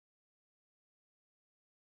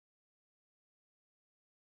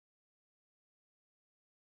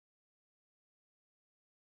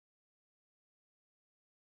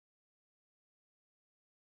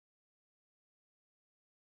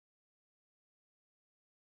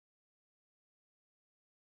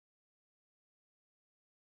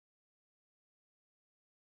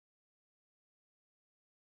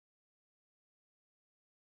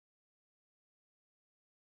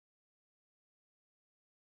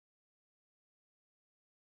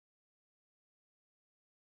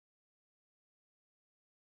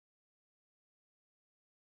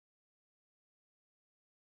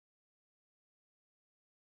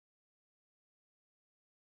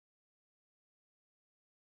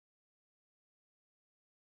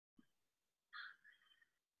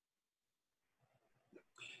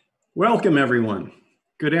Welcome, everyone.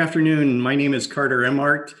 Good afternoon. My name is Carter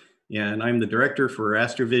Emmart, and I'm the director for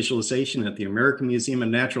Astrovisualization at the American Museum of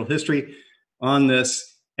Natural History on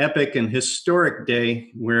this epic and historic day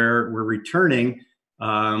where we're returning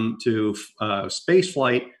to space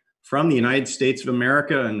flight from the United States of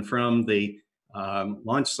America and from the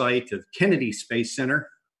launch site of Kennedy Space Center.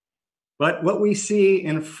 But what we see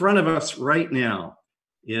in front of us right now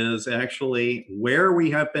is actually where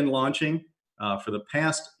we have been launching for the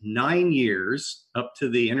past 9 years up to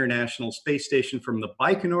the International Space Station from the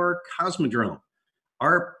Baikonur Cosmodrome,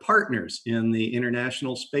 our partners in the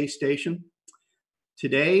International Space Station.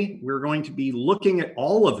 Today, we're going to be looking at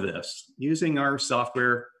all of this using our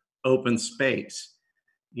software, OpenSpace.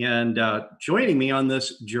 And joining me on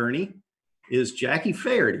this journey is Jackie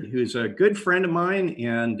Faherty, who's a good friend of mine,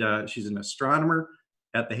 and she's an astronomer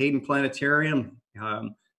at the Hayden Planetarium.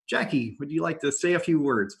 Jackie, would you like to say a few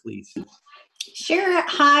words, please? Sure.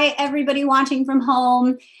 Hi, everybody watching from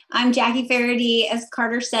home. I'm Jackie Faherty. As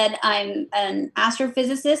Carter said, I'm an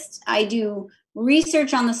astrophysicist. I do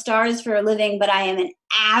research on the stars for a living, but I am an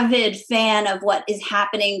avid fan of what is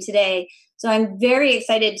happening today. So I'm very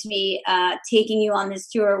excited to be taking you on this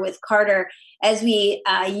tour with Carter as we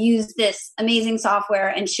use this amazing software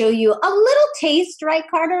and show you a little taste, right,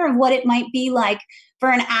 Carter, of what it might be like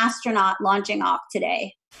for an astronaut launching off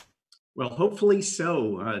today. Well, hopefully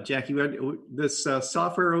so, Jackie. This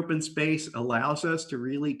software OpenSpace allows us to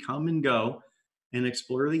really come and go and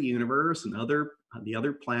explore the universe and the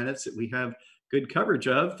other planets that we have good coverage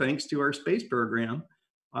of, thanks to our space program.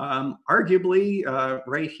 Arguably,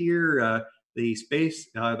 right here,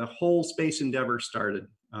 the whole space endeavor started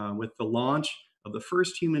with the launch of the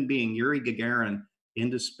first human being, Yuri Gagarin,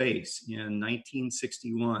 into space in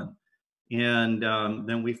 1961. And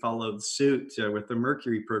then we followed suit with the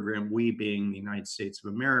Mercury program, we being the United States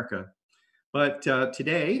of America. But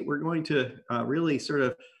today we're going to really sort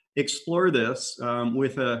of explore this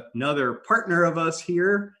with another partner of us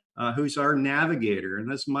here, who's our navigator, and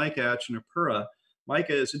that's Micah Achinapura.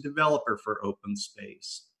 Micah is a developer for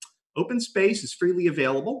OpenSpace. OpenSpace is freely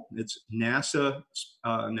available. It's NASA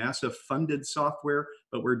funded software,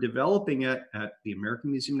 but we're developing it at the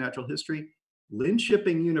American Museum of Natural History,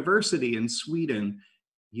 Linköping University in Sweden,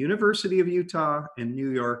 University of Utah, and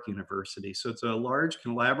New York University. So it's a large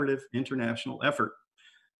collaborative international effort.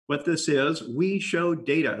 What this is, we show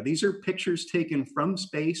data. These are pictures taken from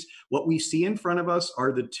space. What we see in front of us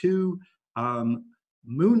are the two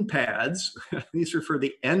moon pads. These are for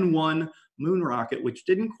the N1 moon rocket, which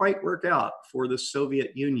didn't quite work out for the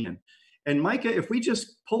Soviet Union. And Micah, if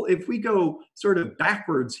we go sort of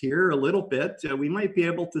backwards here a little bit, we might be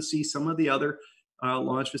able to see some of the other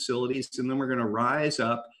launch facilities, and then we're going to rise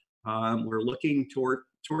up. We're looking toward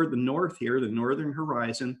the north here, the northern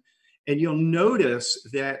horizon, and you'll notice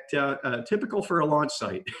that typical for a launch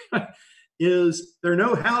site is there are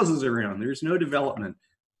no houses around. There's no development.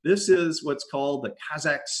 This is what's called the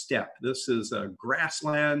Kazakh steppe. This is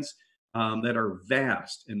grasslands that are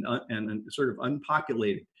vast and sort of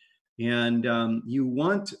unpopulated. And you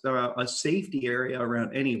want a safety area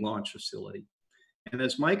around any launch facility. And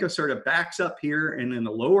as Micah sort of backs up here, and in the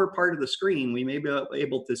lower part of the screen, we may be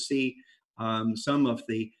able to see some of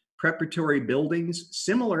the preparatory buildings,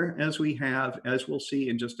 similar as we'll see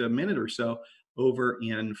in just a minute or so, over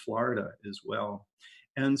in Florida as well.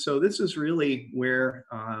 And so this is really where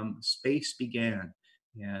space began.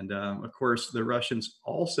 And of course, the Russians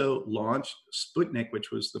also launched Sputnik, which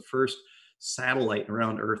was the first satellite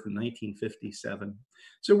around Earth in 1957.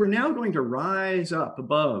 So we're now going to rise up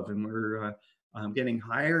above, and we're getting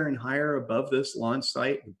higher and higher above this launch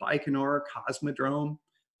site, the Baikonur Cosmodrome.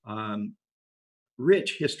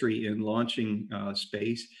 Rich history in launching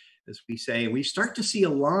space, as we say. And we start to see a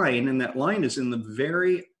line, and that line is in the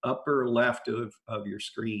very upper left of your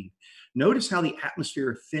screen. Notice how the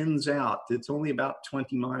atmosphere thins out. It's only about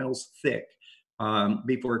 20 miles thick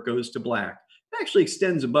before it goes to black. It actually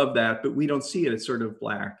extends above that, but we don't see it. It's sort of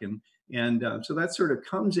black. And so that sort of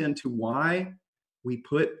comes into why we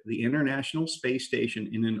put the International Space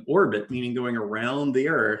Station in an orbit, meaning going around the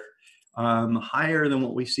Earth, higher than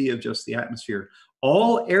what we see of just the atmosphere.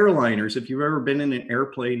 All airliners, if you've ever been in an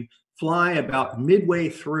airplane, fly about midway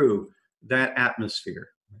through that atmosphere.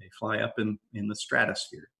 They fly up in the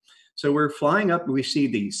stratosphere. So we're flying up, we see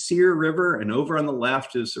the Sear River, and over on the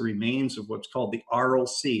left is the remains of what's called the Aral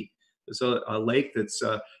Sea. There's a lake that's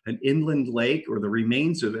an inland lake, or the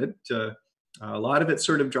remains of it. A lot of it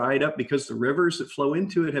sort of dried up because the rivers that flow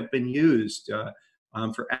into it have been used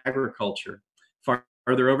for agriculture.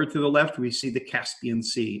 Farther over to the left, we see the Caspian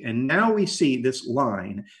Sea. And now we see this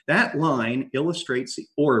line. That line illustrates the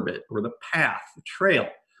orbit, or the path, the trail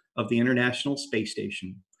of the International Space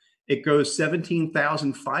Station. It goes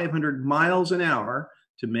 17,500 miles an hour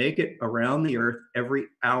to make it around the Earth every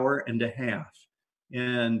hour and a half.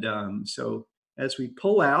 And so as we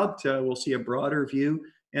pull out, we'll see a broader view.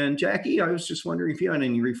 And Jackie, I was just wondering if you had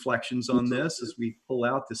any reflections on this as we pull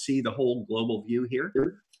out to see the whole global view here.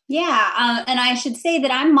 Yeah, and I should say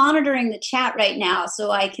that I'm monitoring the chat right now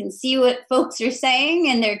so I can see what folks are saying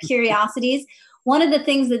and their curiosities. One of the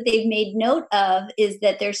things that they've made note of is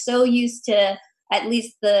that they're so used to, at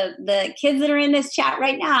least the kids that are in this chat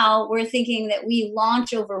right now, we're thinking that we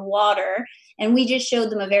launch over water, and we just showed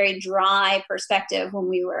them a very dry perspective when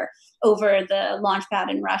we were over the launch pad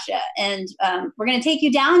in Russia. And we're going to take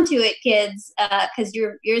you down to it, kids, because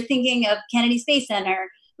you're thinking of Kennedy Space Center,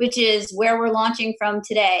 which is where we're launching from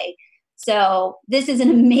today. So this is an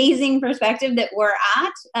amazing perspective that we're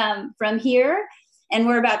at from here, and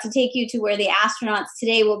we're about to take you to where the astronauts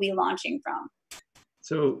today will be launching from.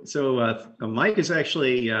 So Mike has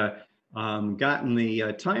actually gotten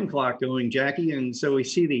the time clock going, Jackie, and so we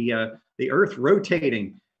see the Earth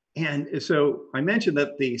rotating. And so I mentioned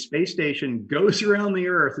that the space station goes around the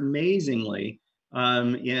Earth amazingly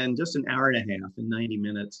in just an hour and a half, in 90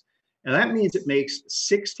 minutes. And that means it makes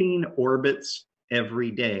 16 orbits every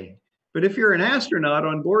day. But if you're an astronaut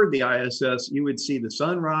on board the ISS, you would see the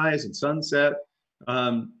sunrise and sunset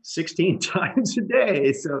 16 times a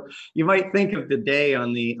day. So you might think of the day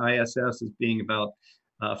on the ISS as being about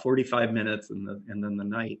 45 minutes and then the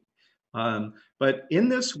night. But in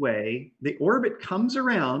this way, the orbit comes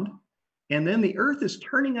around and then the Earth is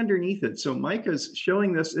turning underneath it. So Mike is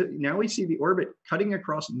showing this. Now we see the orbit cutting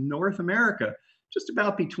across North America, just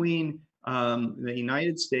about between the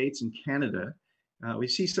United States and Canada. We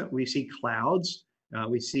see clouds.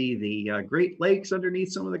 We see the Great Lakes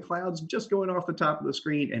underneath some of the clouds just going off the top of the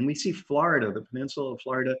screen. And we see Florida, the peninsula of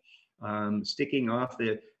Florida, sticking off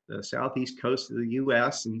the southeast coast of the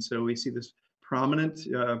US. And so we see this prominent,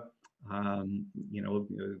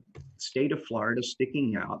 state of Florida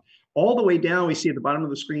sticking out. All the way down, we see at the bottom of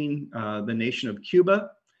the screen, the nation of Cuba.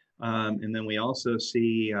 And then we also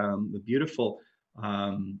see the beautiful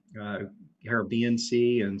Caribbean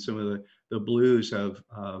Sea and some of the blues of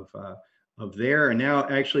there. And now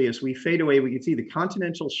actually, as we fade away, we can see the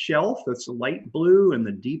continental shelf, that's the light blue, and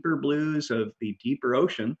the deeper blues of the deeper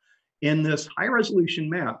ocean in this high resolution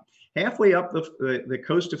map. Halfway up the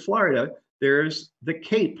coast of Florida, there's the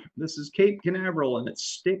Cape. This is Cape Canaveral, and it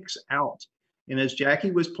sticks out. And as Jackie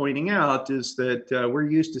was pointing out, is that we're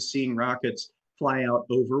used to seeing rockets fly out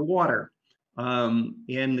over water.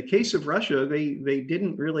 In the case of Russia, they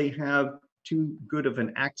didn't really have too good of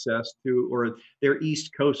an access to, or their east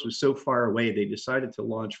coast was so far away, they decided to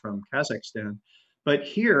launch from Kazakhstan. But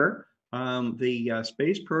here, the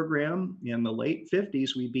space program in the late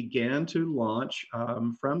 50s, we began to launch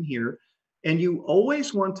from here. And you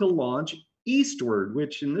always want to launch eastward,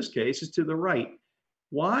 which in this case is to the right.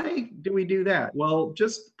 Why do we do that? Well,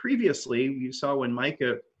 just previously, you saw when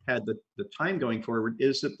Micah had the time going forward,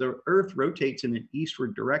 is that the Earth rotates in an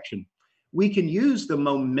eastward direction. We can use the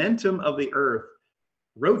momentum of the Earth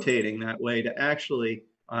rotating that way to actually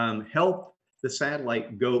help the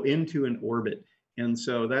satellite go into an orbit. And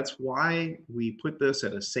so that's why we put this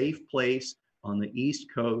at a safe place on the East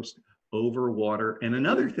Coast over water. And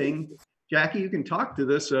another thing, Jackie, you can talk to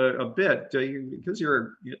this a bit because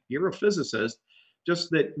you're a physicist, just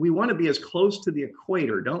that we want to be as close to the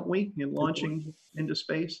equator, don't we, in launching into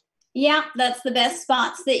space? Yeah, that's the best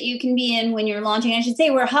spots that you can be in when you're launching. I should say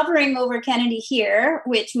we're hovering over Kennedy here,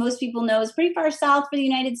 which most people know is pretty far south for the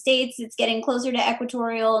United States. It's getting closer to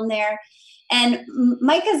equatorial in there. And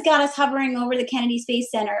Micah's got us hovering over the Kennedy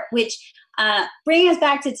Space Center, which brings us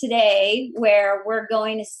back to today, where we're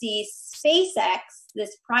going to see SpaceX,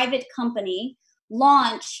 this private company,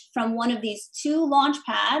 launch from one of these two launch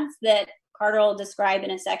pads that Carter will describe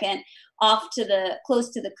in a second, off to close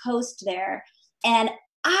to the coast there. And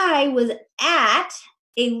I was at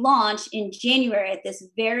a launch in January at this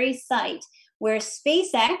very site where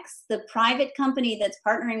SpaceX, the private company that's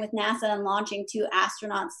partnering with NASA and launching two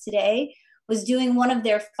astronauts today, was doing one of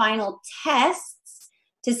their final tests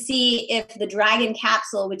to see if the Dragon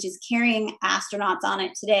capsule, which is carrying astronauts on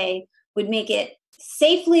it today, would make it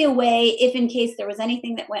safely away if in case there was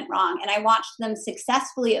anything that went wrong. And I watched them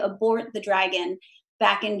successfully abort the Dragon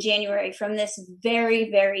back in January from this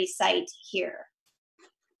very, very site here.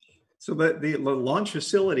 So the launch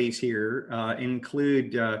facilities here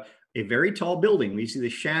include a very tall building. We see the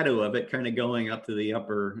shadow of it kind of going up to the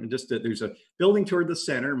upper, and there's a building toward the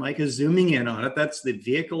center. Mike is zooming in on it. That's the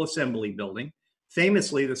vehicle assembly building.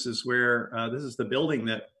 Famously, this is the building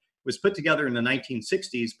that was put together in the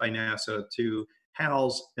 1960s by NASA to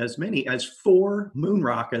house as many as 4 moon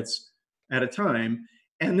rockets at a time.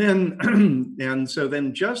 And then, and so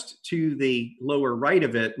then just to the lower right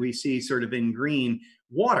of it, we see sort of in green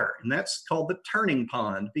water, and that's called the turning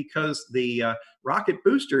pond, because the rocket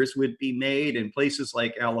boosters would be made in places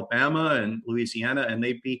like Alabama and Louisiana, and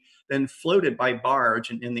they'd be then floated by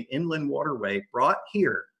barge and in the inland waterway, brought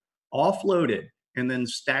here, offloaded, and then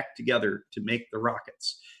stacked together to make the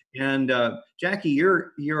rockets. And Jackie,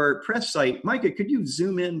 your press site, Micah, could you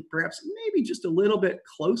zoom in perhaps maybe just a little bit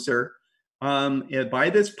closer by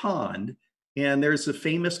this pond? And there's a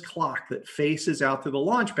famous clock that faces out to the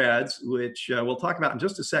launch pads, which we'll talk about in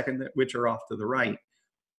just a second, which are off to the right.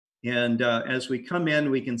 And as we come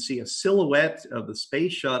in, we can see a silhouette of the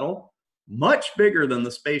space shuttle, much bigger than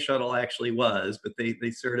the space shuttle actually was, but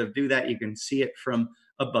they sort of do that. You can see it from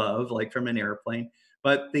above, like from an airplane.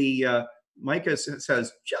 But the Micah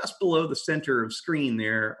says just below the center of screen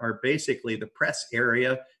there are basically the press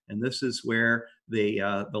area, and this is where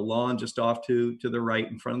the lawn just off to the right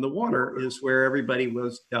in front of the water is where everybody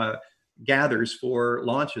was gathers for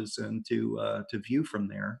launches and to view from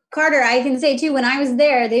there. Carter, I can say too, when I was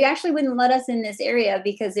there, they actually wouldn't let us in this area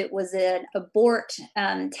because it was an abort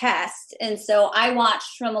test. And so I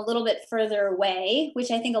watched from a little bit further away,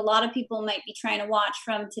 which I think a lot of people might be trying to watch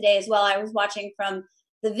from today as well. I was watching from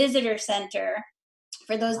the visitor center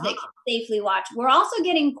for those that can safely watch. We're also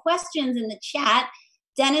getting questions in the chat.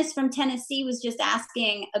 Dennis from Tennessee was just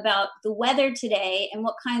asking about the weather today and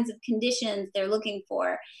what kinds of conditions they're looking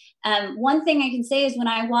for. One thing I can say is when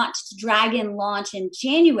I watched Dragon launch in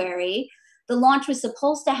January, the launch was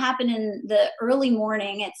supposed to happen in the early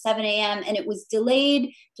morning at 7 a.m. and it was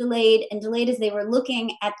delayed as they were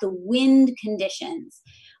looking at the wind conditions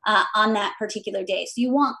on that particular day. So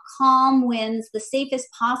you want calm winds, the safest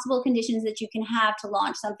possible conditions that you can have to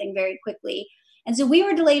launch something very quickly. And so we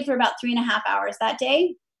were delayed for about 3.5 hours that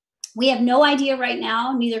day. We have no idea right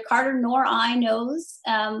now, neither Carter nor I knows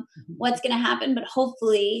what's going to happen, but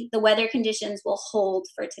hopefully the weather conditions will hold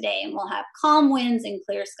for today and we'll have calm winds and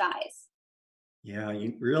clear skies. Yeah,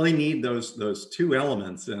 you really need those two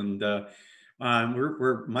elements. And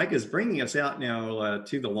Mike is bringing us out now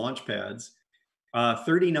to the launch pads.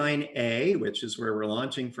 39A, which is where we're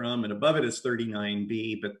launching from, and above it is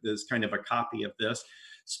 39B, but there's kind of a copy of this.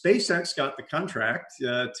 SpaceX got the contract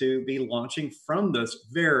to be launching from this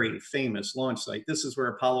very famous launch site. This is where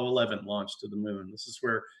Apollo 11 launched to the moon. This is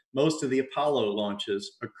where most of the Apollo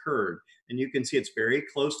launches occurred. And you can see it's very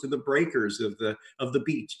close to the breakers of the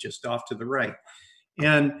beach just off to the right.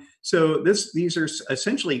 And so these are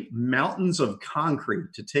essentially mountains of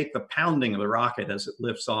concrete to take the pounding of the rocket as it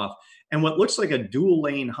lifts off. And what looks like a dual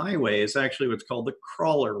lane highway is actually what's called the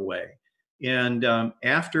crawler way. And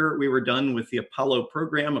after we were done with the Apollo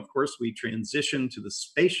program, of course, we transitioned to the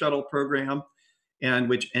space shuttle program, and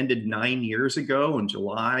which ended 9 years ago in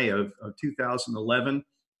July of 2011.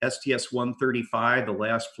 STS-135, the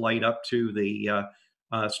last flight up to the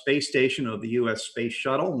space station of the U.S. space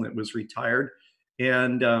shuttle, and it was retired.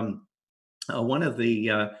 And one of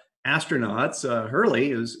the astronauts, Hurley,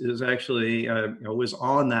 is actually was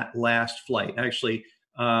on that last flight. Actually,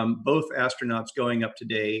 both astronauts going up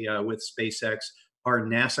today with SpaceX are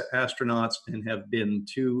NASA astronauts and have been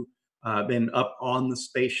up on the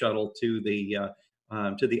space shuttle to the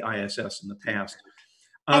ISS in the past.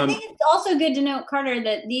 I think it's also good to note, Carter,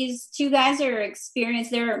 that these two guys are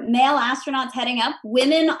experienced. They're male astronauts heading up.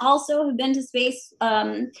 Women also have been to space,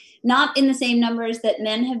 not in the same numbers that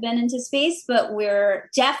men have been into space, but we're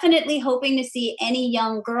definitely hoping to see any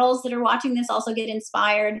young girls that are watching this also get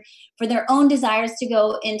inspired for their own desires to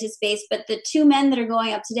go into space. But the two men that are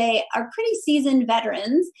going up today are pretty seasoned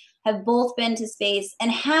veterans, have both been to space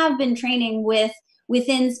and have been training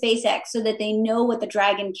within SpaceX so that they know what the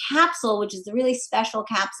Dragon capsule, which is the really special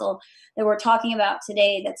capsule that we're talking about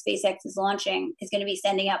today that SpaceX is launching, is going to be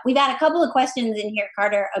sending up. We've had a couple of questions in here,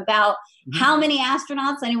 Carter, about how many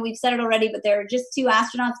astronauts, I know we've said it already, but there are just 2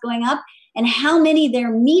 astronauts going up, and how many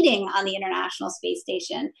they're meeting on the International Space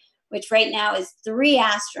Station, which right now is 3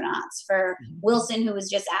 astronauts for Wilson, who was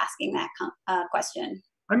just asking that question.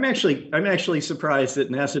 I'm actually surprised that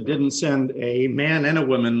NASA didn't send a man and a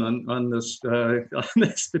woman on this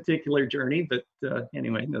particular journey. But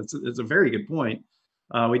anyway, it's a very good point.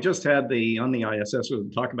 We just had on the ISS. We'll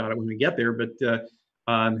talk about it when we get there. But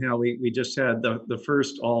how we just had the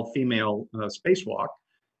first all-female spacewalk,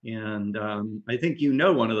 And I think you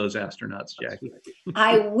know one of those astronauts, Jackie.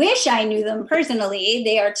 I wish I knew them personally.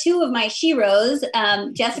 They are two of my sheroes,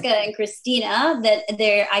 Jessica and Christina. That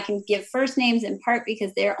I can give first names in part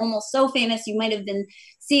because they're almost so famous. You might have been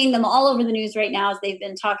seeing them all over the news right now as they've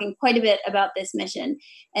been talking quite a bit about this mission.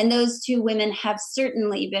 And those two women have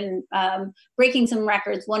certainly been breaking some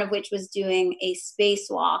records, one of which was doing a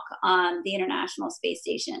spacewalk on the International Space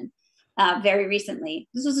Station very recently.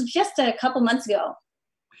 This was just a couple months ago.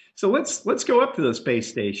 So let's go up to the space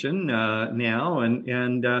station now,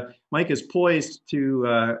 and Mike is poised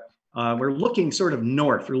to. We're looking sort of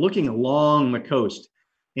north. We're looking along the coast,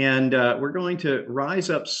 and we're going to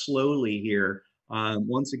rise up slowly here.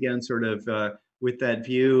 Once again, sort of with that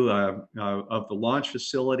view of the launch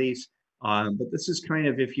facilities. But this is kind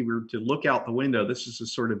of, if you were to look out the window, this is the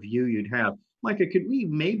sort of view you'd have. Micah, could we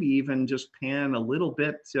maybe even just pan a little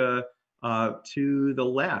bit to the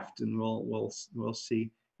left, and we'll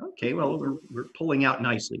see. Okay, well, we're pulling out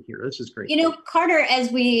nicely here. This is great. You know, Carter, as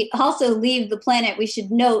we also leave the planet, we should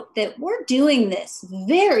note that we're doing this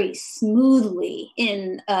very smoothly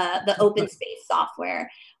in the open space software.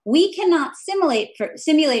 We cannot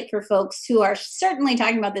simulate for folks who are certainly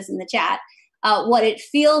talking about this in the chat, what it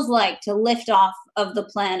feels like to lift off of the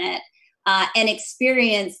planet and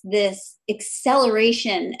experience this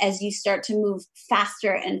acceleration as you start to move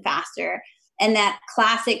faster and faster. And that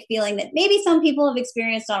classic feeling that maybe some people have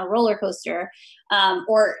experienced on a roller coaster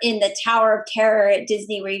or in the Tower of Terror at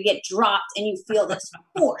Disney, where you get dropped and you feel this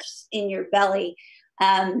force in your belly.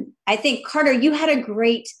 I think, Carter, you had a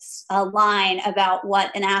great line about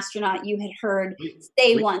what an astronaut you had heard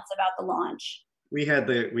say once about the launch. We had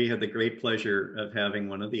the great pleasure of having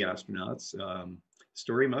one of the astronauts,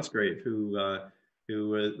 Story Musgrave, who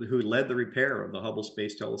led the repair of the Hubble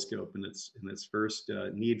Space Telescope in its first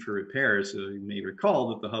need for repairs. So you may recall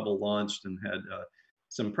that the Hubble launched and had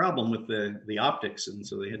some problem with the optics, and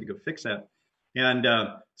so they had to go fix that. And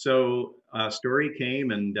so Story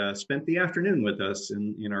came and spent the afternoon with us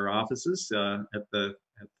in our offices at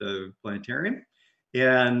the planetarium.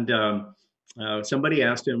 And somebody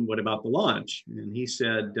asked him, "What about the launch?" And he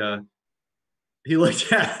said, he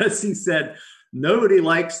looked at us. He said, "Nobody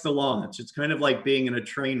likes the launch. It's kind of like being in a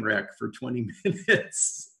train wreck for 20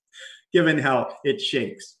 minutes, given how it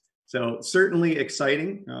shakes." So certainly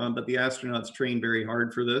exciting, but the astronauts train very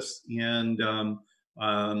hard for this. And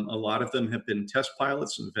a lot of them have been test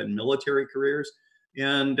pilots and have had military careers.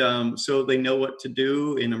 And so they know what to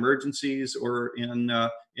do in emergencies or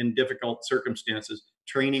in difficult circumstances.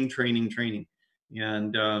 Training.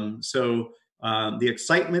 And so the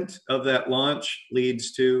excitement of that launch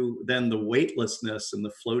leads to then the weightlessness and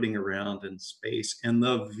the floating around in space and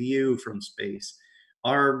the view from space.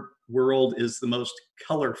 Our world is the most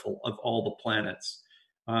colorful of all the planets.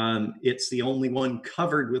 It's the only one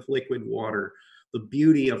covered with liquid water. The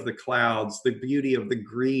beauty of the clouds, the beauty of the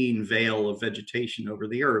green veil of vegetation over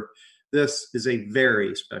the Earth. This is a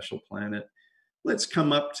very special planet. Let's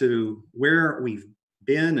come up to where we've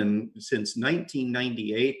been, and since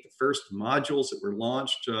 1998, the first modules that were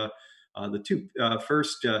launched, the two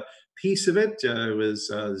first piece of it was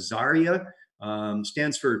Zarya,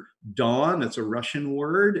 stands for dawn. It's a Russian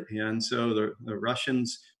word, and so the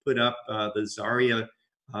Russians put up the Zarya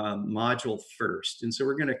module first. And so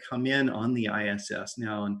we're going to come in on the ISS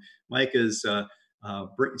now, and Mike is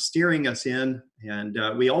steering us in,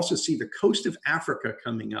 and we also see the coast of Africa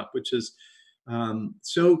coming up, which is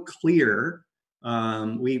so clear.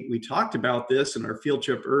 We talked about this in our field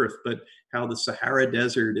trip Earth, but how the Sahara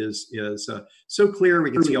Desert is so clear.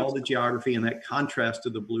 We can see all the geography, and that contrast to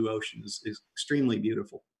the blue ocean is extremely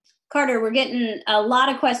beautiful. Carter, we're getting a lot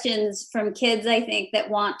of questions from kids, I think, that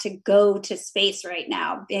want to go to space right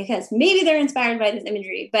now because maybe they're inspired by this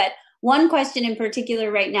imagery. But one question in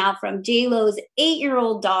particular right now from J-Lo's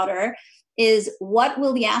 8-year-old daughter is, what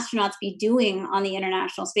will the astronauts be doing on the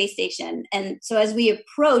International Space Station? And so as we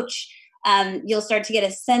approach, you'll start to get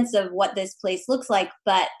a sense of what this place looks like.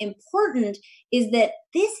 But important is that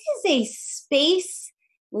this is a space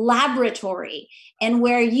laboratory, and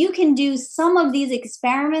where you can do some of these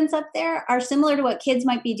experiments up there are similar to what kids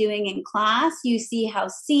might be doing in class. You see how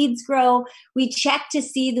seeds grow. We check to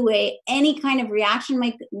see the way any kind of reaction,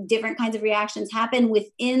 different kinds of reactions happen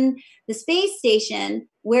within the space station,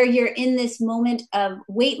 where you're in this moment of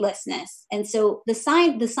weightlessness. And so the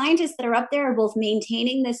scientists that are up there are both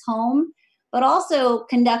maintaining this home, but also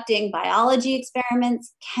conducting biology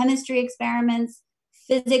experiments, chemistry experiments,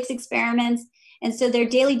 physics experiments. And so their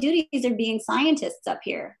daily duties are being scientists up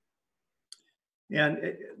here.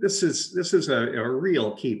 And this is a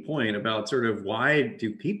real key point about sort of why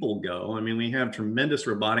do people go? I mean, we have tremendous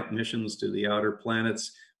robotic missions to the outer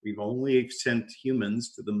planets. We've only sent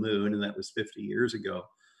humans to the moon, and that was 50 years ago.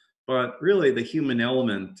 But really, the human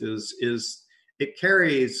element is it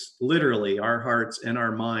carries literally our hearts and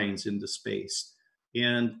our minds into space.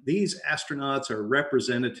 And these astronauts are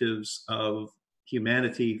representatives of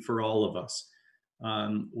humanity for all of us.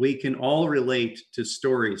 We can all relate to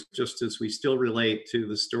stories, just as we still relate to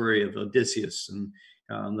the story of Odysseus and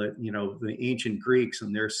the ancient Greeks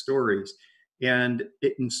and their stories, and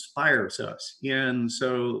it inspires us. And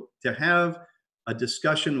so to have a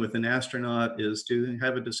discussion with an astronaut is to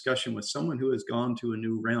have a discussion with someone who has gone to a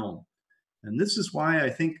new realm. And this is why I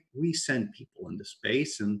think we send people into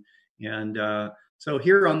space. So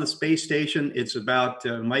here on the space station, it's about,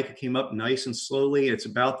 Micah came up nice and slowly. It's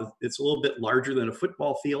a little bit larger than a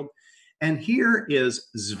football field. And here is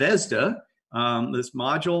Zvezda, this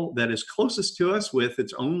module that is closest to us with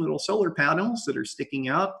its own little solar panels that are sticking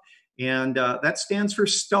out. And that stands for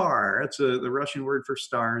star. That's the Russian word for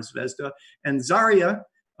star, Zvezda. And Zarya,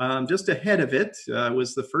 just ahead of it,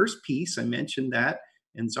 was the first piece. I mentioned that.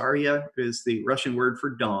 And Zarya is the Russian word for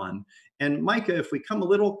dawn. And Micah, if we come a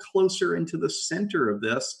little closer into the center of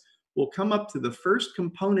this, we'll come up to the first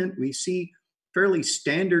component. We see fairly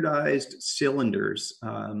standardized cylinders.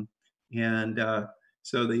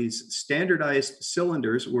 So these standardized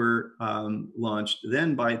cylinders were launched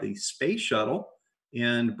then by the space shuttle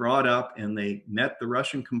and brought up, and they met the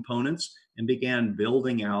Russian components and began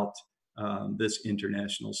building out this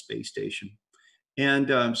International Space Station.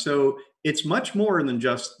 And so it's much more than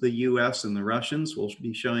just the US and the Russians. We'll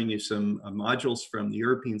be showing you some modules from the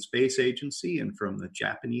European Space Agency and from the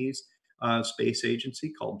Japanese space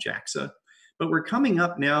agency called JAXA. But we're coming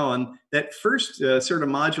up now on that first sort of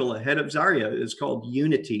module ahead of Zarya is called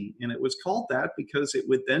Unity. And it was called that because it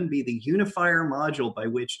would then be the unifier module by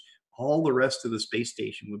which all the rest of the space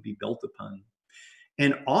station would be built upon.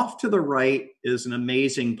 And off to the right is an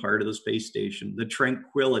amazing part of the space station, the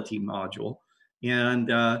Tranquility module.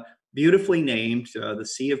 And beautifully named, the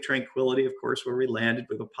Sea of Tranquility, of course, where we landed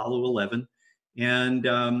with Apollo 11. And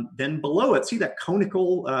then below it, see that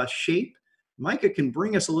conical shape? Micah can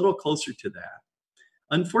bring us a little closer to that.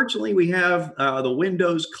 Unfortunately, we have the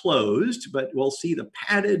windows closed, but we'll see the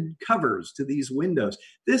padded covers to these windows.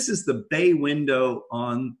 This is the bay window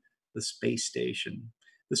on the space station.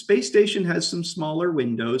 The space station has some smaller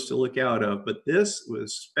windows to look out of, but this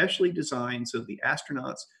was specially designed so the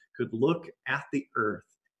astronauts could look at the Earth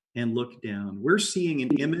and look down. We're seeing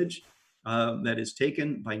an image that is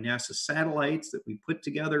taken by NASA satellites that we put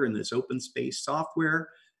together in this open space software.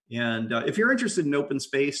 And if you're interested in open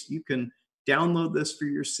space, you can download this for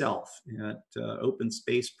yourself at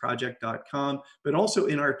openspaceproject.com. But also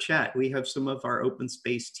in our chat, we have some of our open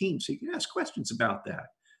space team, so you can ask questions about that.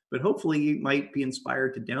 But hopefully you might be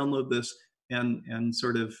inspired to download this and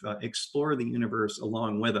sort of explore the universe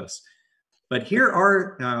along with us. But here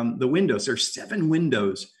are the windows. There's 7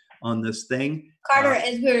 windows on this thing. Carter,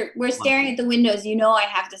 as we're staring at the windows, I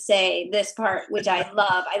have to say this part, which I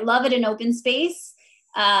love. I love it in open space.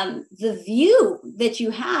 The view that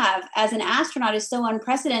you have as an astronaut is so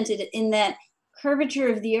unprecedented in that curvature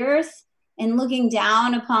of the Earth and looking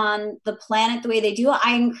down upon the planet the way they do.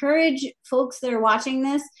 I encourage folks that are watching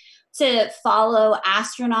this to follow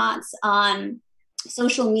astronauts on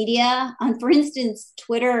social media, on, for instance,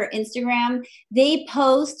 Twitter or Instagram. They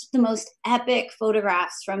post the most epic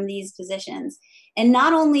photographs from these positions. And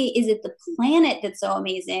not only is it the planet that's so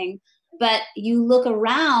amazing, but you look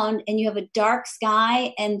around and you have a dark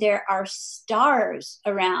sky and there are stars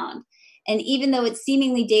around. And even though it's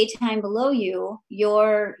seemingly daytime below you,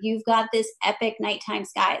 you've got this epic nighttime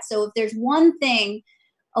sky. So if there's one thing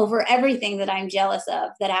over everything that I'm jealous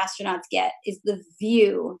of that astronauts get, is the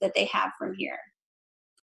view that they have from here.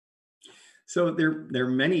 So there are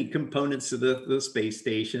many components to the space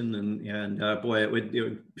station, and boy, it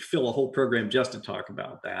would fill a whole program just to talk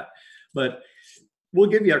about that. But we'll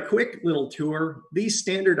give you a quick little tour. These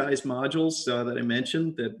standardized modules that I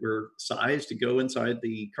mentioned that were sized to go inside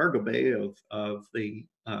the cargo bay of the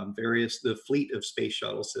fleet of space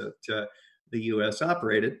shuttles that the U.S.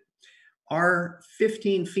 operated are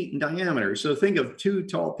 15 feet in diameter. So think of 2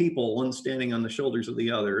 tall people, one standing on the shoulders of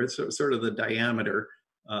the other. It's sort of the diameter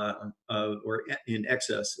or in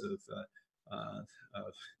excess of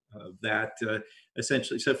that,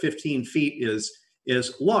 essentially. So 15 feet is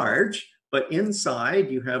large. But inside,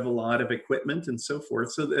 you have a lot of equipment and so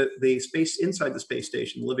forth. So the space inside the space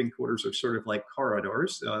station, living quarters are sort of like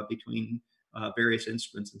corridors between various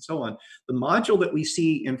instruments and so on. The module that we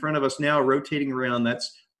see in front of us now rotating around, that's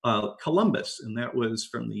Columbus, and that was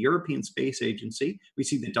from the European Space Agency. We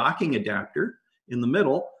see the docking adapter in the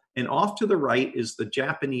middle, And off to the right is the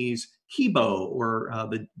Japanese Kibo, or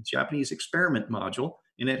the Japanese experiment module.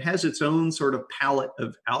 And it has its own sort of palette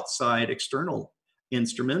of outside external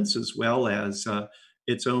instruments, as well as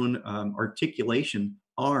its own articulation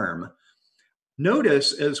arm.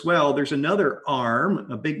 Notice as well, there's another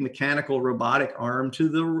arm, a big mechanical robotic arm to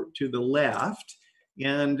the left.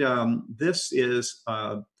 And this is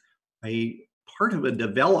a part of a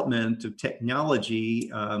development of technology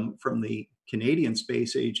from the Canadian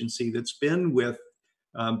Space Agency that's been with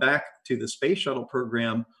back to the space shuttle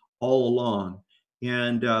program all along.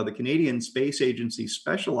 And the Canadian Space Agency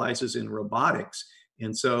specializes in robotics.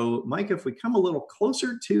 And so, Mike, if we come a little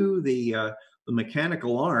closer to the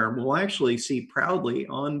mechanical arm, we'll actually see proudly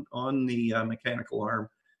on the mechanical arm,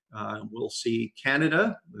 we'll see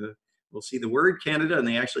Canada, we'll see the word Canada, and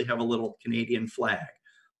they actually have a little Canadian flag.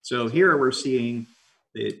 So here we're seeing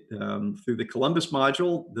through the Columbus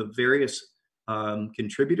module, the various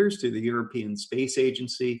contributors to the European Space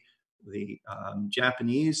Agency, the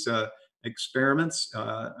Japanese experiments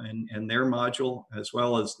and their module, as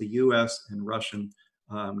well as the US and Russian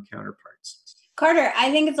counterparts. Carter,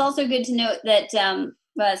 I think it's also good to note that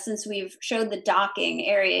since we've showed the docking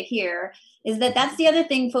area here, is that that's the other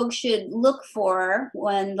thing folks should look for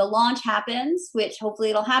when the launch happens, which hopefully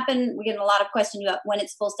it'll happen. We're getting a lot of questions about when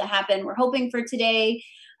it's supposed to happen. We're hoping for today,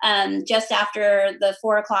 just after the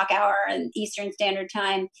 4 o'clock hour in Eastern Standard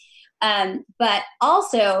Time. But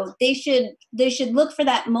also they should look for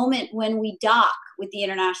that moment when we dock with the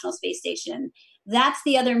International Space Station. That's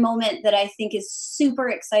the other moment that I think is super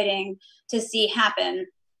exciting to see happen.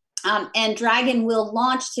 And Dragon will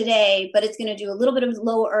launch today, but it's going to do a little bit of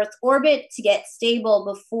low Earth orbit to get stable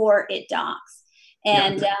before it docks.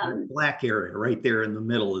 And that black area right there in the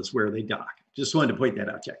middle is where they dock. Just wanted to point that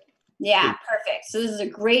out, Jackie. Yeah, perfect. So this is a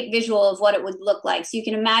great visual of what it would look like. So you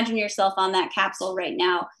can imagine yourself on that capsule right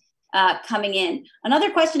now coming in.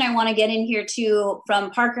 Another question I want to get in here too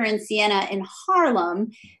from Parker and Sienna in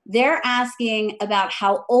Harlem. They're asking about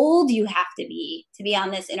how old you have to be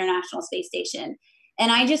on this International Space Station. And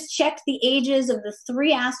I just checked the ages of the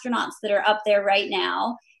 3 astronauts that are up there right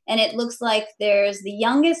now. And it looks like there's the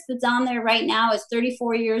youngest that's on there right now is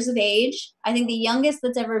 34 years of age. I think the youngest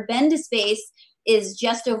that's ever been to space is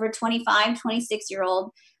just over 25,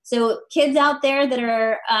 26-year-old. So kids out there that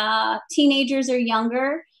are teenagers or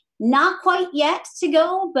younger, not quite yet to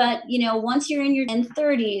go, but once you're in your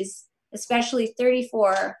 30s, especially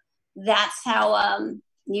 34, that's how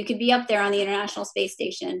you could be up there on the International Space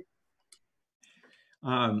Station.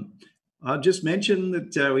 I'll just mention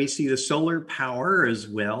that we see the solar power as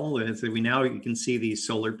well. As you can see these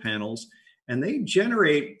solar panels, and they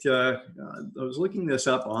generate, I was looking this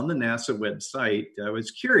up on the NASA website. I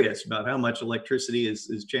was curious about how much electricity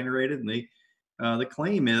is generated, and the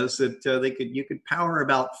claim is that you could power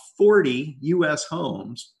about 40 US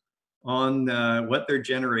homes on what they're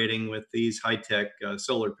generating with these high-tech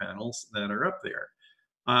solar panels that are up there.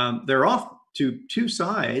 They're off to 2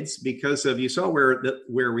 sides because you saw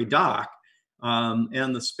where we dock,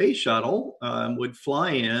 and the space shuttle would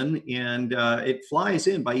fly in, and it flies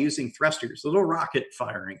in by using thrusters, little rocket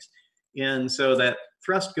firings. And so that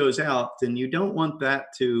thrust goes out, and you don't want that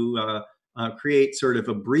to create sort of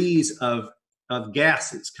a breeze of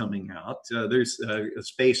gases coming out. There's a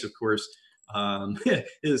space, of course,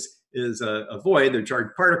 is a void. They're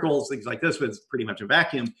charged particles, things like this, but it's pretty much a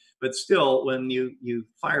vacuum. But still, when you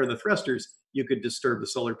fire the thrusters, you could disturb the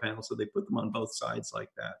solar panel. So they put them on both sides like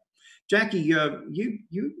that. Jackie,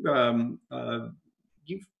 you've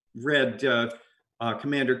read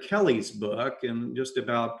Commander Kelly's book, and just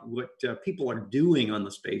about what people are doing on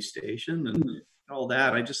the space station and all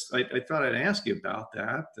that. I thought I'd ask you about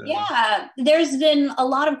that. Yeah, there's been a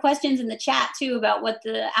lot of questions in the chat too about what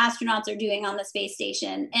the astronauts are doing on the space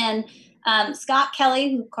station. And Scott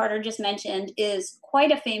Kelly, who Carter just mentioned, is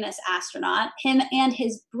quite a famous astronaut. Him and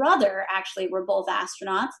his brother actually were both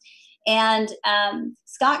astronauts. And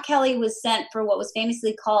Scott Kelly was sent for what was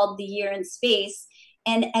famously called the Year in Space.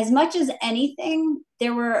 And as much as anything,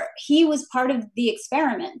 he was part of the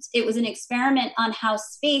experiment. It was an experiment on how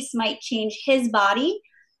space might change his body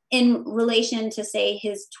in relation to, say,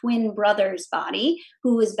 his twin brother's body,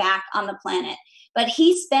 who was back on the planet. But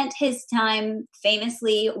he spent his time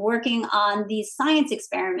famously working on these science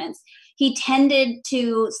experiments. He tended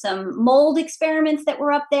to some mold experiments that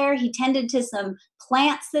were up there. He tended to some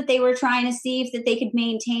plants that they were trying to see if that they could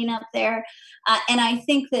maintain up there. And I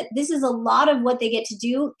think that this is a lot of what they get to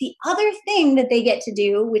do. The other thing that they get to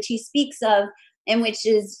do, which he speaks of, and which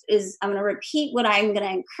is I'm going to repeat what I'm going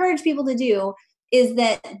to encourage people to do, is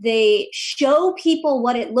that they show people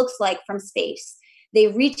what it looks like from space. they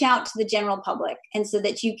reach out to the general public, and so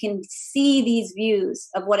that you can see these views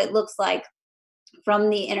of what it looks like from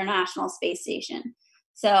the International Space Station.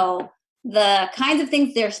 So the kinds of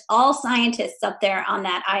things, there's all scientists up there on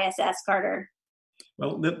that ISS, Carter.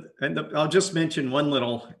 Well, I'll just mention one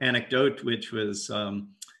little anecdote, which was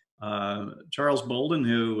Charles Bolden,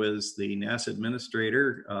 who was the NASA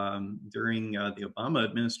administrator during the Obama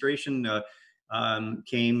administration,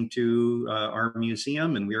 came to our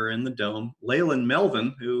museum, and we were in the dome. Leland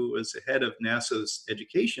Melvin, who was the head of NASA's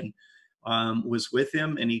education, was with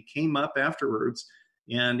him, and he came up afterwards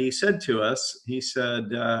and he said to us, he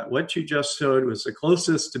said, what you just showed was the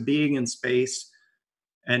closest to being in space.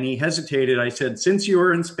 And he hesitated. I said, since you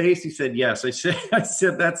were in space? He said, yes. I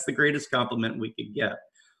said, that's the greatest compliment we could get.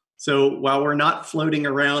 So while we're not floating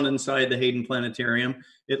around inside the Hayden Planetarium,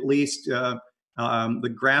 at least the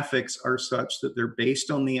graphics are such that they're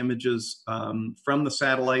based on the images from the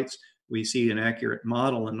satellites. We see an accurate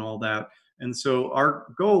model and all that. And so our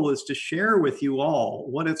goal is to share with you all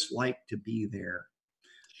what it's like to be there.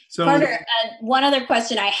 So, Carter, one other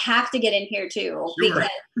question I have to get in here too, sure.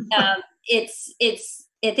 Because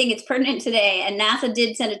I think it's pertinent today, and NASA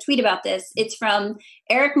did send a tweet about this. It's from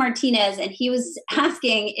Eric Martinez, and he was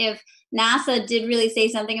asking if NASA did really say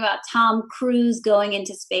something about Tom Cruise going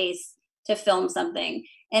into space to film something.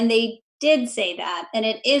 And they did say that, and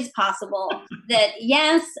it is possible that,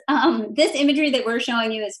 yes, this imagery that we're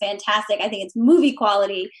showing you is fantastic. I think it's movie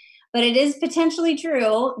quality, but it is potentially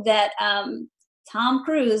true that Tom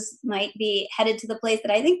Cruise might be headed to the place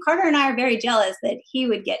that I think Carter and I are very jealous that he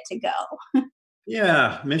would get to go.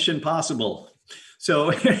 Yeah, mission possible. So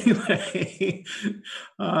anyway,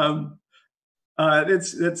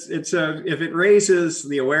 if it raises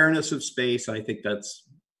the awareness of space, I think that's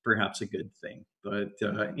perhaps a good thing. But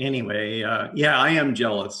anyway, yeah, I am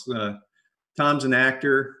jealous. Tom's an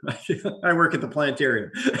actor. I work at the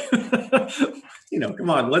planetarium. Come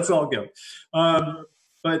on, let's all go.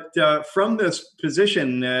 But from this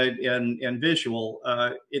position and visual,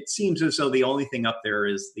 it seems as though the only thing up there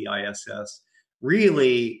is the ISS.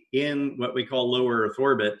 Really, in what we call low Earth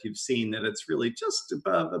orbit, you've seen that it's really just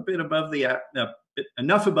above, a bit above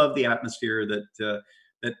enough above the atmosphere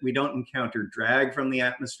that we don't encounter drag from the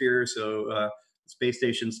atmosphere. So the space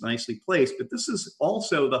station's nicely placed. But this is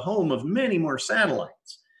also the home of many more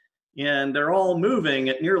satellites. And they're all moving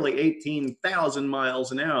at nearly 18,000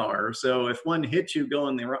 miles an hour. So if one hits you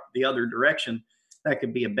going the other direction, that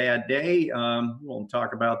could be a bad day. We won't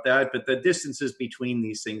talk about that, but the distances between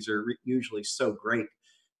these things are usually so great.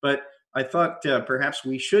 But I thought perhaps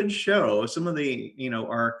we should show some of the,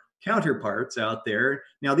 our counterparts out there.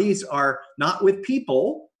 Now, these are not with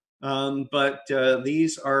people, but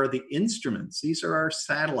these are the instruments. These are our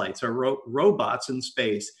satellites, our robots in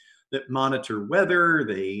space that monitor weather.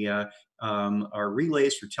 They are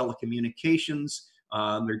relays for telecommunications.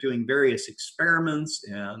 They're doing various experiments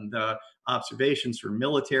and observations for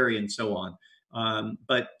military and so on.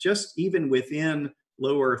 But just even within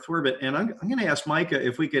low Earth orbit, and I'm going to ask Micah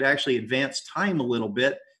if we could actually advance time a little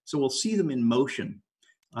bit so we'll see them in motion.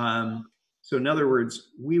 So in other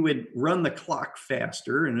words, we would run the clock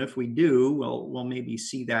faster, and if we do, we'll maybe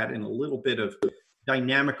see that in a little bit of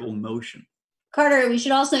dynamical motion. Carter, we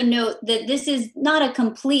should also note that this is not a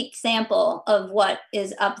complete sample of what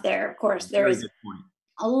is up there. Of course, there is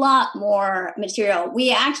a lot more material.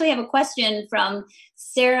 We actually have a question from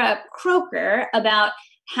Sarah Croker about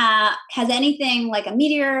has anything like a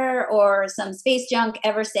meteor or some space junk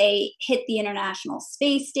ever, say, hit the International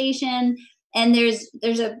Space Station? And there's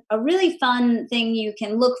a really fun thing you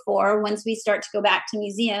can look for once we start to go back to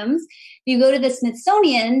museums. If you go to the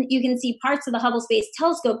Smithsonian, you can see parts of the Hubble Space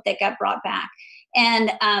Telescope that got brought back.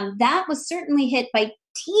 And that was certainly hit by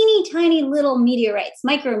teeny tiny little meteorites,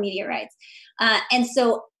 micrometeorites. And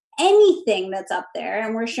so anything that's up there,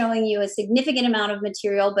 and we're showing you a significant amount of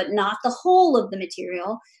material, but not the whole of the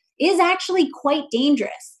material, is actually quite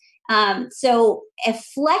dangerous. So a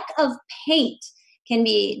fleck of paint can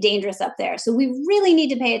be dangerous up there. So we really need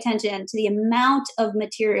to pay attention to the amount of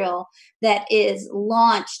material that is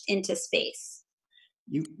launched into space.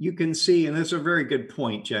 You can see, and that's a very good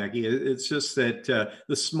point, Jackie. It's just that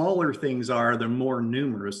the smaller things are, the more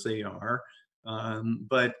numerous they are.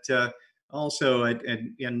 But also,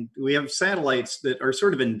 and we have satellites that are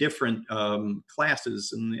sort of in different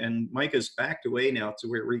classes. And Micah's backed away now to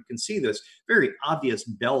where you can see this very obvious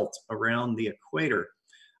belt around the equator.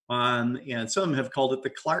 And some have called it the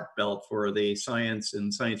Clark Belt for the science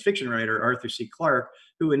and science fiction writer Arthur C. Clarke,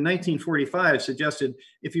 who in 1945 suggested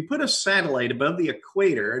if you put a satellite above the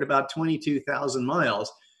equator at about 22,000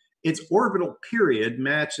 miles, its orbital period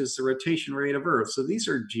matches the rotation rate of Earth. So these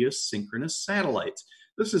are geosynchronous satellites.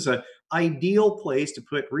 This is an ideal place to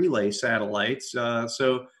put relay satellites,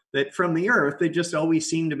 so that from the Earth, they just always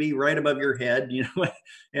seem to be right above your head,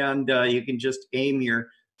 and you can just aim your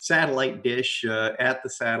satellite dish at the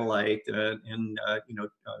satellite and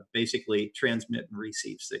basically transmit and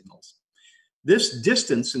receive signals. This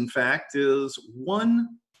distance, in fact, is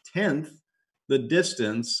 1/10 the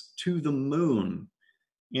distance to the moon.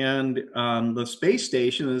 And the space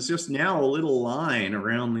station is just now a little line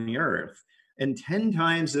around the Earth. And 10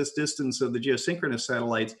 times this distance of the geosynchronous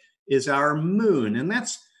satellites is our moon. And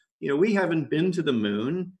that's, we haven't been to the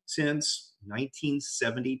moon since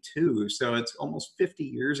 1972. So it's almost 50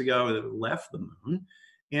 years ago that it left the moon.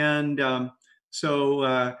 And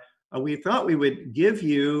we thought we would give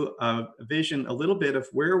you a vision, a little bit of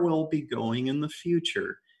where we'll be going in the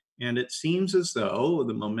future. And it seems as though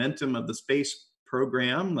the momentum of the space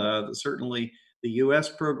program, certainly the US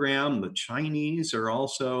program, the Chinese are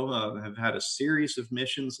also have had a series of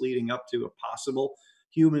missions leading up to a possible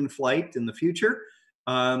human flight in the future.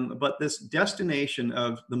 But this destination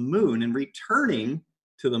of the moon and returning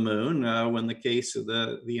to the moon, when the case of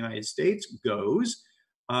the United States goes,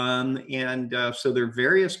 so there are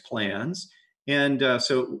various plans. And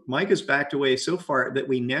so Mike has backed away so far that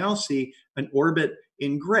we now see an orbit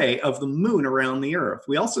in gray of the moon around the Earth.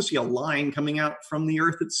 We also see a line coming out from the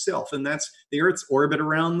Earth itself, and that's the Earth's orbit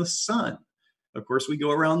around the sun. Of course, we go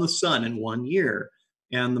around the sun in 1 year,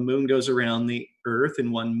 and the moon goes around the Earth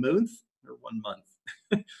in 1 month or 1 month.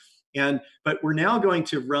 But we're now going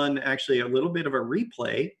to run actually a little bit of a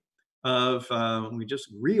replay of, we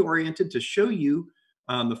just reoriented to show you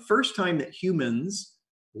the first time that humans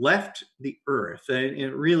left the Earth, and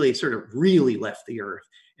it really really left the Earth.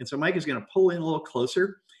 And so Mike is going to pull in a little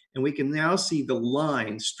closer, and we can now see the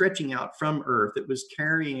line stretching out from Earth that was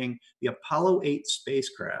carrying the Apollo 8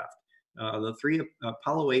 spacecraft. The 3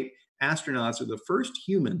 Apollo 8 astronauts are the first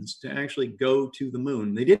humans to actually go to the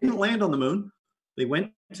moon. They didn't land on the moon. They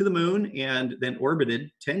went to the moon and then orbited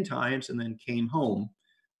 10 times and then came home.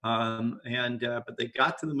 But they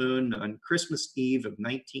got to the moon on Christmas Eve of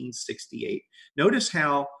 1968. Notice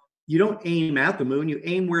how you don't aim at the moon, you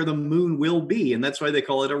aim where the moon will be. And that's why they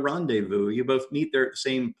call it a rendezvous. You both meet there at the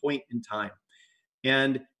same point in time.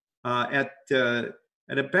 And at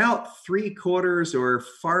about 3/4 or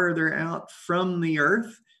farther out from the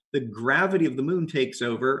Earth, the gravity of the moon takes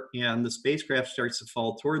over and the spacecraft starts to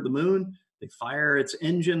fall toward the moon. They fire its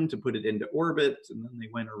engine to put it into orbit, and then they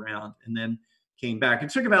went around and then came back. It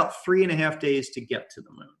took about 3.5 days to get to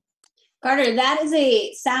the moon. Carter,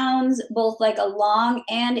 that sounds both like a long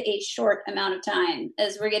and a short amount of time,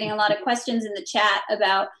 as we're getting a lot of questions in the chat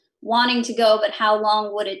about wanting to go, but how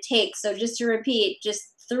long would it take? So just to repeat, just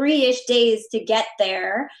 3-ish days to get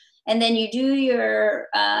there. And then you do your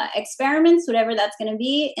experiments, whatever that's going to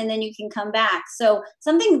be, and then you can come back. So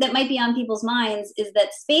something that might be on people's minds is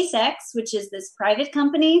that SpaceX, which is this private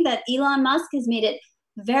company that Elon Musk has made it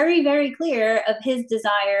very, very clear of his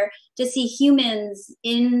desire to see humans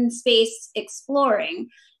in space exploring.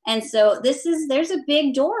 And so there's a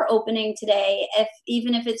big door opening today,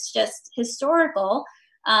 even if it's just historical,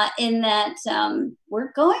 in that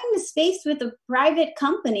we're going to space with a private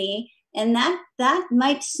company, and that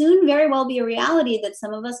might soon very well be a reality, that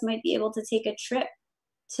some of us might be able to take a trip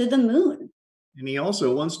to the moon. And he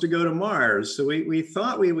also wants to go to Mars. So we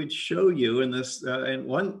thought we would show you in this, and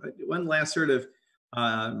one last sort of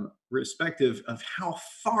perspective of how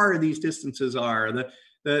far these distances are.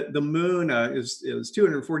 The moon is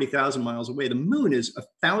 240,000 miles away. The moon is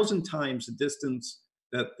 1,000 times the distance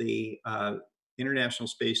that the International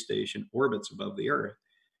Space Station orbits above the Earth.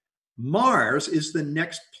 Mars is the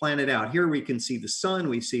next planet out. Here we can see the sun.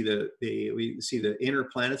 We see the inner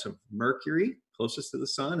planets of Mercury, closest to the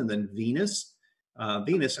sun, and then Venus.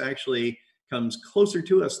 Venus actually comes closer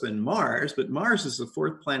to us than Mars, but Mars is the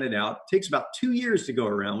 4th planet out. It takes about 2 years to go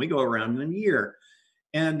around. We go around in a year.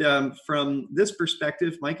 And from this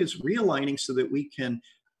perspective, Mike is realigning so that we can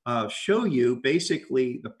show you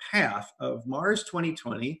basically the path of Mars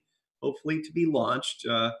 2020, hopefully to be launched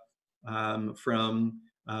from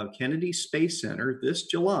Kennedy Space Center this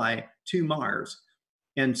July to Mars,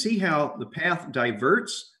 and see how the path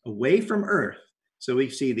diverts away from Earth. So we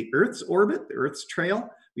see the Earth's orbit, the Earth's trail,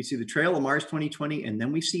 we see the trail of Mars 2020, and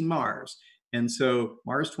then we see Mars. And so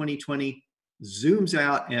Mars 2020 zooms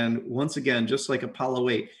out, and once again, just like Apollo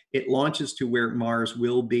 8, it launches to where Mars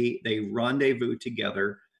will be. They rendezvous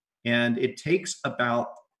together, and it takes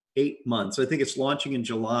about 8 months. I think it's launching in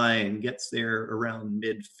July and gets there around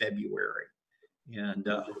mid-February. And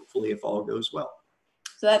hopefully, if all goes well.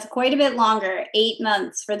 So that's quite a bit longer, 8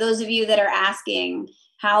 months. For those of you that are asking,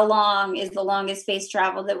 how long is the longest space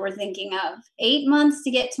travel that we're thinking of? 8 months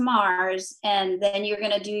to get to Mars, and then you're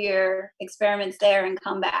going to do your experiments there and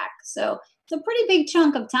come back. So it's a pretty big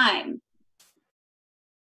chunk of time.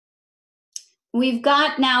 We've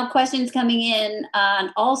got now questions coming in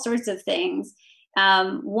on all sorts of things.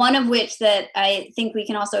 One of which that I think we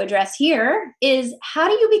can also address here is, how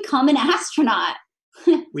do you become an astronaut?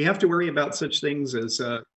 We have to worry about such things as,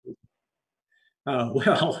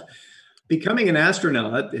 well, becoming an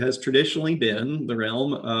astronaut has traditionally been the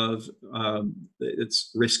realm of,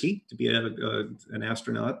 it's risky to be an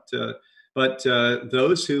astronaut, but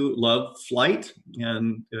those who love flight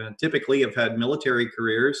and typically have had military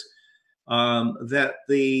careers, that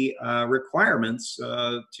the requirements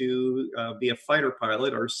to be a fighter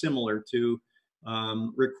pilot are similar to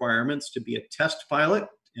requirements to be a test pilot.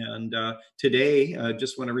 And today, I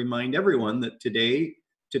just want to remind everyone that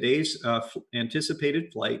today's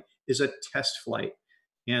anticipated flight is a test flight.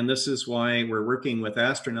 And this is why we're working with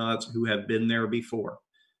astronauts who have been there before.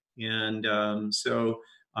 And so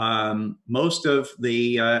most of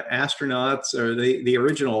the astronauts, or the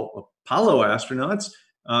original Apollo astronauts,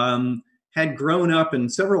 had grown up, and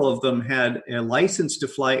several of them had a license to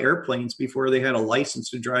fly airplanes before they had a license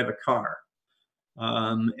to drive a car.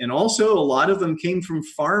 And also, a lot of them came from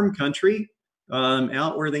farm country,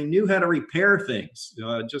 out where they knew how to repair things.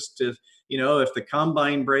 Just to, if the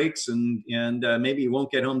combine breaks and maybe you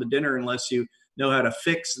won't get home to dinner unless you know how to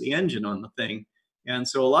fix the engine on the thing. And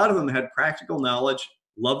so a lot of them had practical knowledge,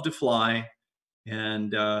 loved to fly.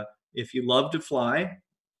 And if you love to fly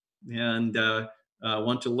and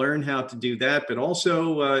want to learn how to do that, but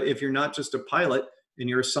also if you're not just a pilot and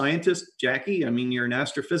you're a scientist, Jackie, I mean, you're an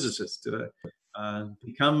astrophysicist.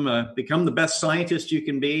 Become the best scientist you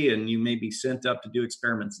can be, and you may be sent up to do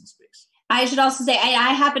experiments in space. I should also say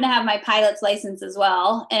I happen to have my pilot's license as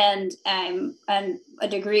well, and a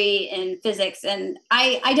degree in physics. And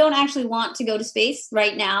I don't actually want to go to space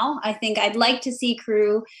right now. I think I'd like to see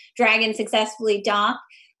Crew Dragon successfully dock.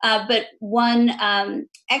 But one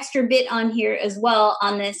extra bit on here as well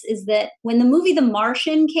on this is that when the movie The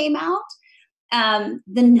Martian came out,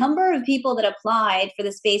 the number of people that applied for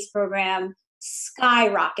the space program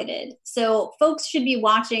skyrocketed. So folks should be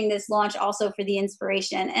watching this launch also for the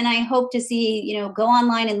inspiration. And I hope to see, go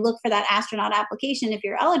online and look for that astronaut application if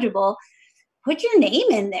you're eligible. Put your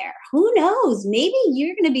name in there. Who knows? Maybe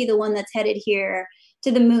you're going to be the one that's headed here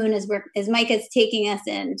to the moon as Mike is taking us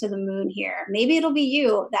into the moon here. Maybe it'll be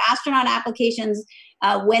you. The astronaut applications,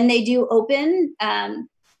 when they do open,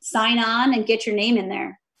 sign on and get your name in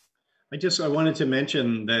there. I wanted to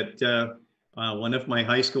mention that one of my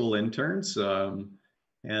high school interns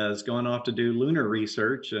has gone off to do lunar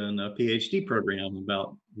research and a PhD program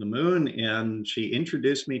about the moon. And she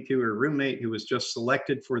introduced me to her roommate who was just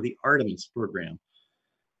selected for the Artemis program.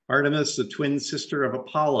 Artemis, the twin sister of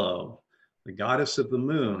Apollo, the goddess of the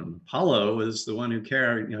moon. Apollo is the one who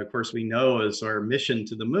carried, of course, we know as our mission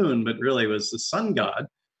to the moon, but really was the sun god.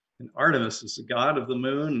 And Artemis is the god of the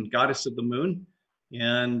moon, goddess of the moon.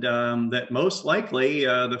 And that most likely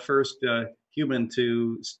the first human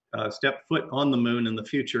to step foot on the moon in the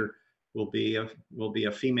future will be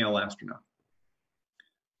a female astronaut.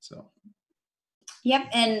 So. Yep,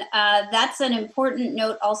 and that's an important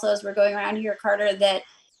note also as we're going around here, Carter, that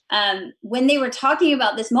when they were talking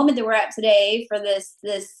about this moment that we're at today for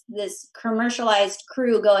this commercialized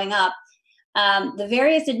Crew going up, the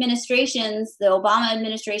various administrations, the Obama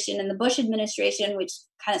administration and the Bush administration, which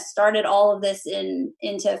kind of started all of this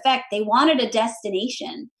into effect, they wanted a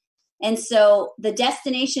destination. And so the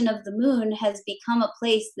destination of the moon has become a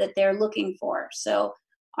place that they're looking for. So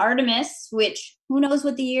Artemis, which who knows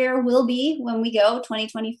what the year will be when we go,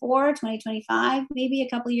 2024, 2025, maybe a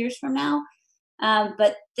couple of years from now.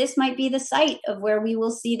 But this might be the site of where we will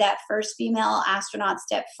see that first female astronaut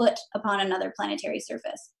step foot upon another planetary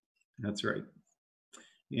surface. That's right.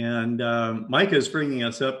 And Micah is bringing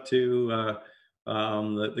us up to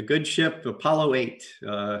the good ship Apollo 8.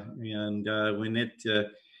 And when it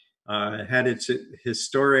had its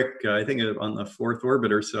historic, I think on the fourth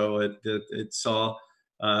orbit or so, it saw,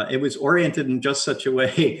 it was oriented in just such a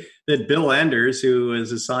way that Bill Anders, who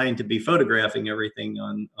was assigned to be photographing everything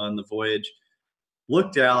on the voyage,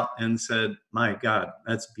 looked out and said, "My God,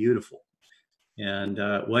 that's beautiful." And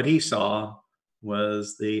what he saw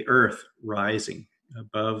was the Earth rising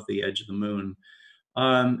above the edge of the moon.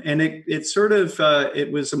 And it sort of,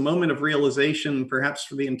 it was a moment of realization, perhaps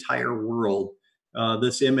for the entire world.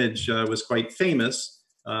 This image was quite famous,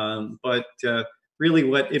 but really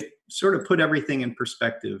what it sort of put everything in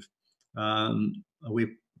perspective.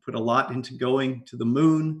 We put a lot into going to the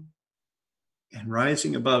moon, and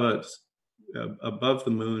rising above us, above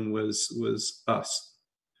the moon was us,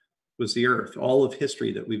 was the Earth, all of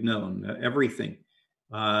history that we've known, everything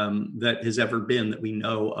that has ever been that we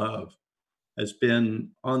know of has been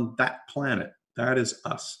on that planet. That is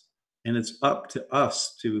us. And it's up to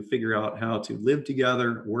us to figure out how to live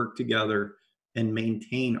together, work together, and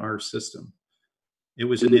maintain our system. It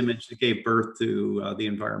was an image that gave birth to the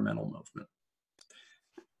environmental movement.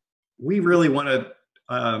 We really want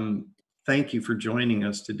to thank you for joining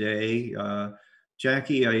us today.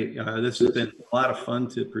 Jackie, this has been a lot of fun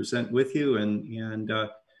to present with you, and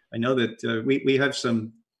I know that we have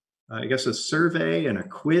some, I guess, a survey and a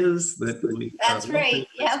quiz that we. That's right.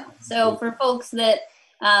 Yep. So for folks that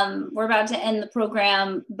we're about to end the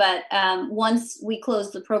program, but once we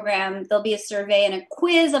close the program, there'll be a survey and a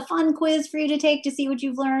quiz, a fun quiz for you to take to see what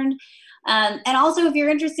you've learned. And also, if you're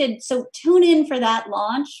interested, so tune in for that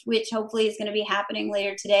launch, which hopefully is going to be happening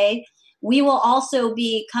later today. We will also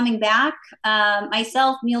be coming back.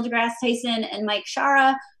 Myself, Neil deGrasse Tyson, and Mike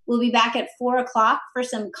Shara will be back at 4 o'clock for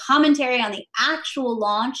some commentary on the actual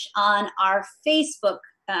launch on our Facebook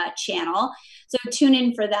channel. So tune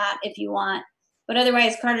in for that if you want. But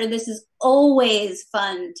otherwise, Carter, this is always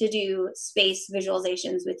fun to do space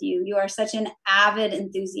visualizations with you. You are such an avid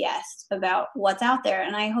enthusiast about what's out there.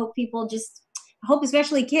 And I hope people I hope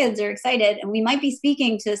especially kids are excited. And we might be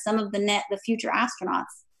speaking to some of the future astronauts.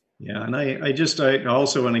 Yeah, and I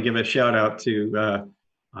also want to give a shout out to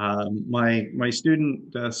my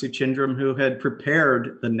student, Suchindram, who had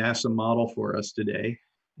prepared the NASA model for us today.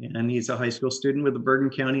 And he's a high school student with the Bergen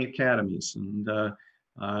County Academies. And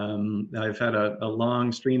I've had a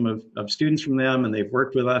long stream of students from them, and they've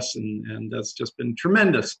worked with us, and that's just been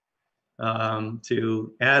tremendous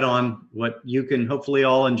to add on what you can hopefully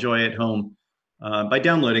all enjoy at home by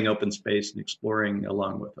downloading OpenSpace and exploring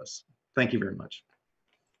along with us. Thank you very much.